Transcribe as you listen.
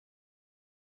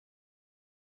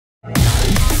Hey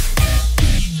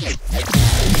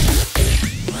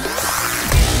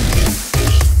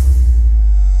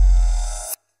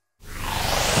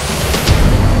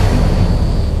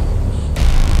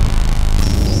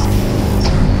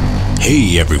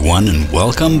everyone, and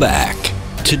welcome back.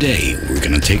 Today we're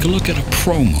gonna take a look at a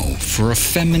promo for a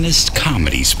feminist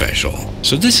comedy special.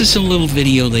 So this is a little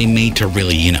video they made to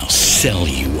really, sell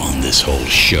you on this whole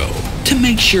show. To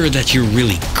make sure that you're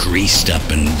really greased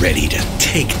up and ready to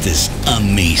take this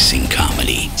amazing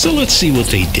comedy. So let's see what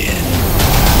they did.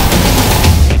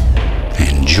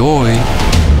 Enjoy.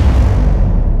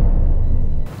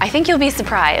 I think you'll be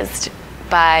surprised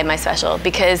by my special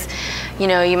because, you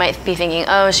might be thinking,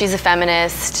 oh, she's a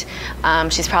feminist,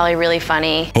 she's probably really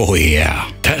funny. Oh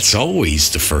yeah, that's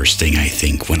always the first thing I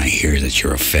think when I hear that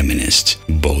you're a feminist,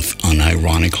 both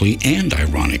unironically and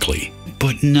ironically,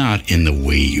 but not in the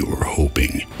way you were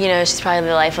hoping. She's probably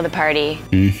the life of the party.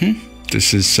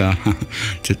 This is,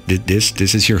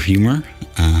 this is your humor?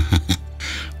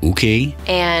 Okay.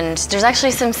 And there's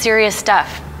actually some serious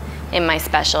stuff in my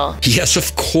special. Yes,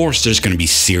 of course there's gonna be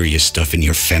serious stuff in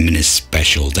your feminist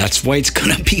special. That's why it's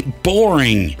gonna be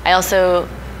boring. I also,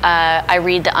 I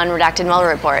read the unredacted Mueller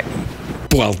report.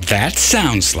 Well, that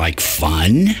sounds like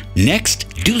fun. Next,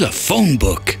 do the phone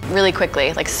book. Really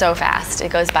quickly, like so fast.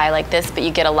 It goes by like this, but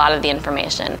you get a lot of the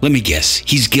information. Let me guess,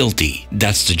 he's guilty.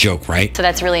 That's the joke, right? So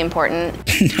that's really important.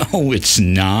 No, it's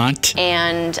not.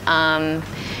 And,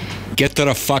 get to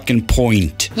the fucking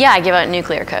point. yeah, I give out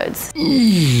nuclear codes.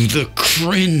 Ooh, the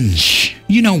cringe.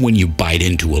 You know when you bite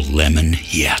into a lemon?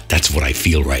 Yeah, that's what I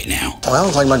feel right now. Well,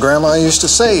 like my grandma used to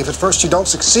say, if at first you don't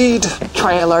succeed,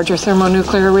 try a larger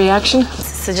thermonuclear reaction.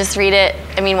 So just read it,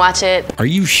 watch it. Are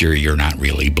you sure you're not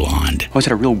really blonde? Was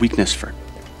it a real weakness for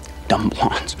dumb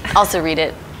blondes? Also read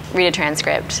it. Read a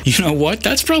transcript. You know what?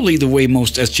 That's probably the way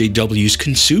most SJWs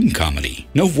consume comedy.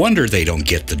 No wonder they don't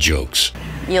get the jokes.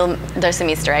 There's some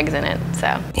Easter eggs in it,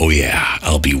 so. Oh yeah,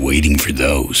 I'll be waiting for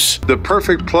those. The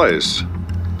perfect place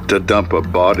to dump a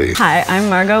body. Hi, I'm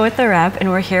Margot with The Rep, and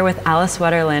we're here with Alice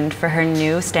Wetterland for her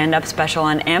new stand-up special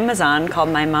on Amazon called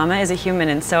My Mama is a Human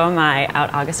and So Am I,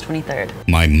 out August 23rd.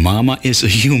 My mama is a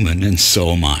human and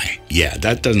so am I. Yeah,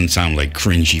 that doesn't sound like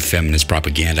cringy feminist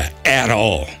propaganda at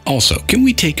all. Also, can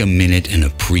we take a minute and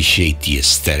appreciate the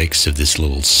aesthetics of this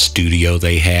little studio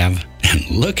they have? And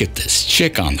look at this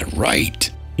chick on the right.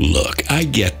 Look, I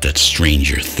get that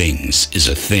Stranger Things is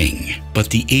a thing, but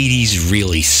the 80s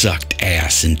really sucked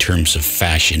ass in terms of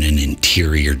fashion and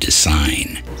interior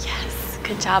design. Yes,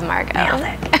 good job, Margot. Nailed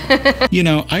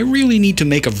it. I really need to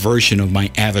make a version of my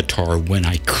avatar when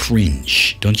I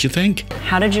cringe, don't you think?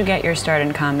 How did you get your start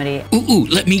in comedy? Ooh,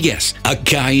 let me guess. A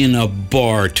guy in a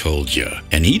bar told you.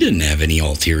 And he didn't have any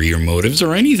ulterior motives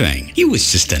or anything. He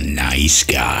was just a nice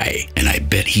guy. And I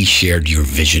bet he shared your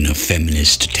vision of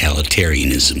feminist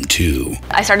totalitarianism too.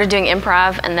 I started doing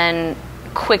improv and then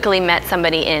quickly met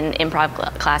somebody in improv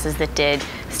classes that did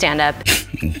stand-up.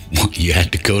 What, you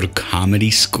had to go to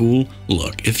comedy school?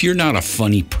 Look, if you're not a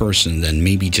funny person, then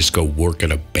maybe just go work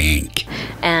at a bank.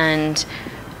 And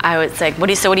I was like, what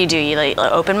do you do? You like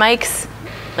open mics?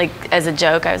 Like, as a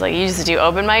joke, I was like, you just do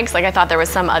open mics? Like, I thought there was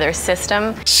some other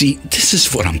system. See, this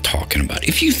is what I'm talking about.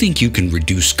 If you think you can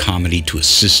reduce comedy to a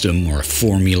system or a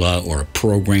formula or a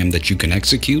program that you can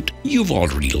execute, you've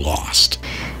already lost.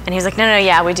 And he was like, no,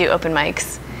 yeah, we do open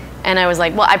mics. And I was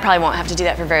like, well, I probably won't have to do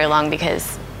that for very long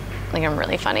because, like, I'm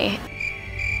really funny.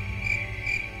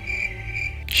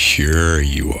 Sure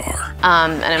you are.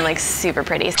 And I'm, like, super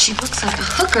pretty. She looks like a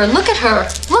hooker. Look at her.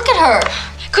 Look at her.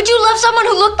 Could you love someone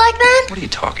who looked like that? What are you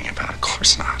talking about? Of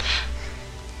course not.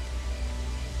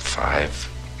 5,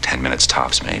 10 minutes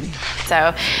tops, maybe.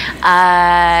 So,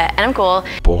 and I'm cool.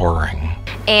 Boring.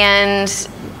 And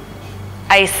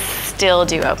I still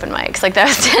do open mics. Like, that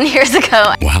was 10 years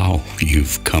ago. Wow,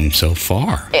 you've come so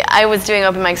far. I was doing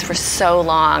open mics for so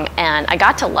long, and I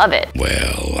got to love it.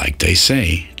 Well, like they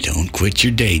say, don't quit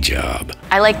your day job.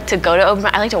 I like to go to open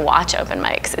mics. I like to watch open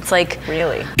mics. It's like...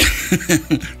 Really?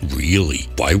 Really?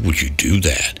 Why would you do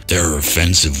that? There are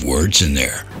offensive words in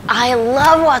there. I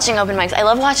love watching open mics. I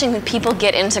love watching the people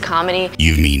get into comedy.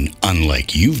 You mean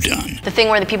unlike you've done? The thing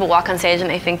where the people walk on stage and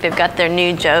they think they've got their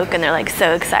new joke and they're like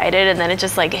so excited and then it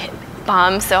just like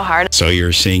bombs so hard. So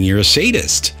you're saying you're a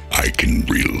sadist? I can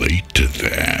relate to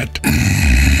that.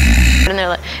 And they're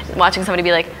like watching somebody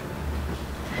be like...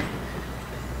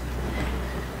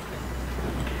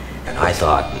 And I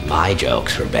thought my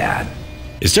jokes were bad.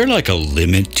 Is there like a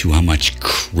limit to how much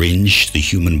cringe the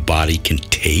human body can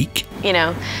take? You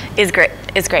know, is great.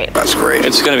 That's great.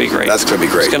 It's gonna be great. That's gonna be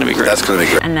great. It's gonna be great. That's gonna be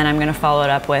great. And then I'm gonna follow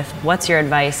it up with, what's your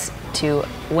advice to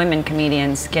women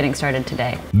comedians getting started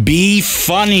today? Be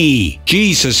funny.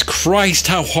 Jesus Christ,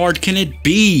 how hard can it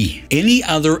be? Any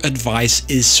other advice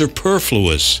is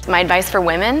superfluous. My advice for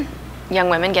women, young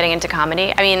women getting into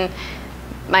comedy, I mean,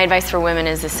 my advice for women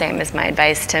is the same as my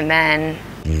advice to men.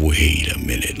 Wait a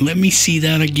minute, let me see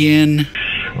that again.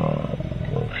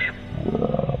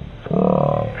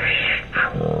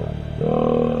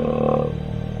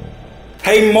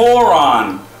 Hey,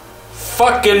 moron!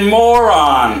 Fucking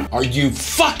moron! Are you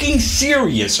fucking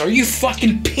serious? Are you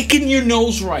fucking picking your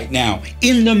nose right now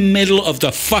in the middle of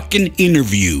the fucking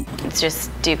interview? It's just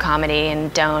do comedy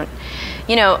and don't,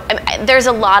 you know, there's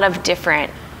a lot of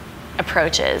different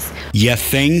approaches. You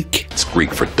think? It's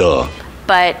Greek for duh.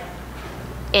 But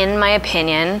in my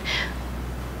opinion,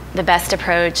 the best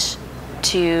approach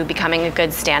to becoming a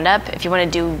good stand-up, if you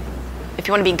want to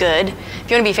be good, if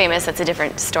you want to be famous, that's a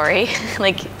different story.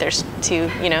 Like, there's two,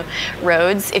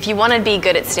 roads. If you want to be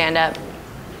good at stand-up.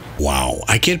 Wow,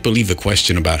 I can't believe the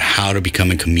question about how to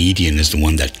become a comedian is the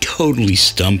one that totally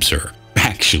stumps her.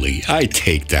 Actually, I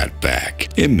take that back.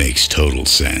 It makes total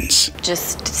sense.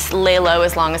 Just lay low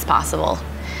as long as possible.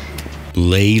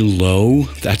 Lay low?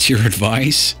 That's your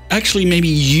advice? Actually, maybe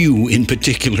you in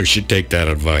particular should take that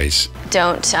advice.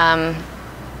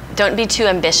 Don't be too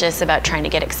ambitious about trying to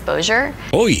get exposure.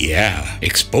 Oh yeah,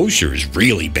 exposure is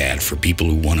really bad for people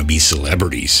who want to be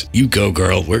celebrities. You go,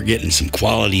 girl, we're getting some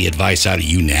quality advice out of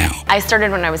you now. I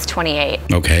started when I was 28.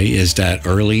 Okay, is that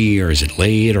early or is it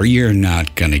late, or you're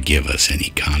not gonna give us any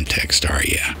context, are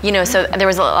you? So there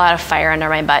was a lot of fire under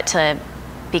my butt to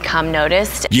become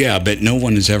noticed. Yeah, but no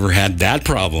one has ever had that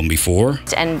problem before.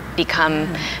 And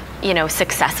become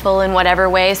successful in whatever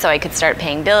way, so I could start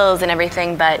paying bills and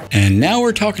everything, but... And now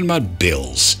we're talking about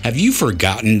bills. Have you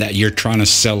forgotten that you're trying to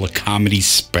sell a comedy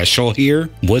special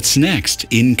here? What's next?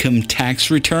 Income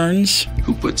tax returns?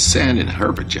 Who put sand in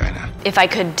her vagina? If I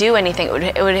could do anything,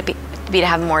 it would be to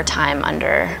have more time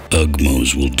under...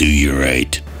 Ugmos will do you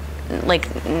right.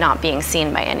 Like, not being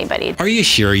seen by anybody. Are you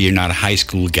sure you're not a high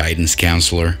school guidance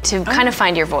counselor? To kind of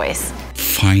find your voice.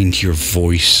 Find your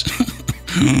voice.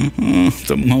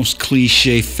 The most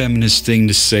cliche feminist thing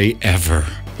to say ever.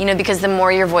 Because the more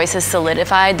your voice is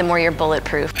solidified, the more you're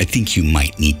bulletproof. I think you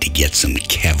might need to get some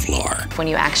Kevlar. When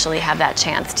you actually have that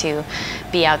chance to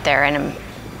be out there and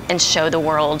show the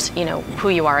world, who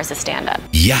you are as a stand-up.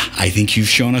 Yeah, I think you've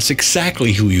shown us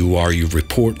exactly who you are, you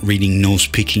report-reading,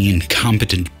 nose-picking,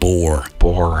 incompetent bore.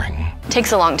 Boring. It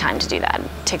takes a long time to do that.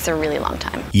 It takes a really long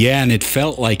time. Yeah, and it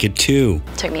felt like it too.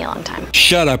 It took me a long time.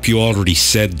 Shut up, you already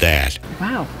said that.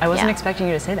 Wow, I wasn't expecting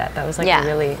you to say that. That was like a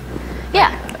really...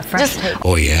 a fresh take.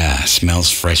 Oh yeah,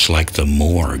 smells fresh like the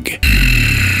morgue.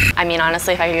 I mean,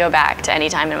 honestly, if I could go back to any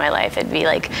time in my life, it'd be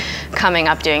like coming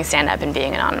up, doing stand-up, and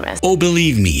being anonymous. Oh,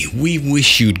 believe me, we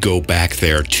wish you'd go back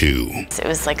there too. It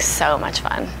was like so much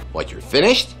fun. What, you're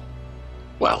finished?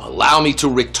 Well, allow me to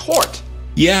retort.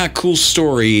 Yeah, cool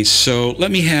story. So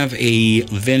let me have a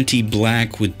venti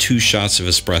black with 2 shots of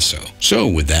espresso. So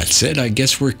with that said, I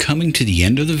guess we're coming to the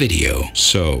end of the video.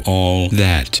 So all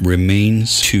that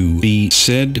remains to be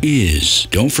said is,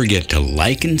 don't forget to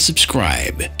like and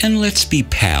subscribe, and let's be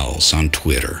pals on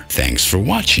Twitter. Thanks for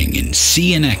watching, and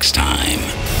see you next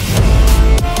time.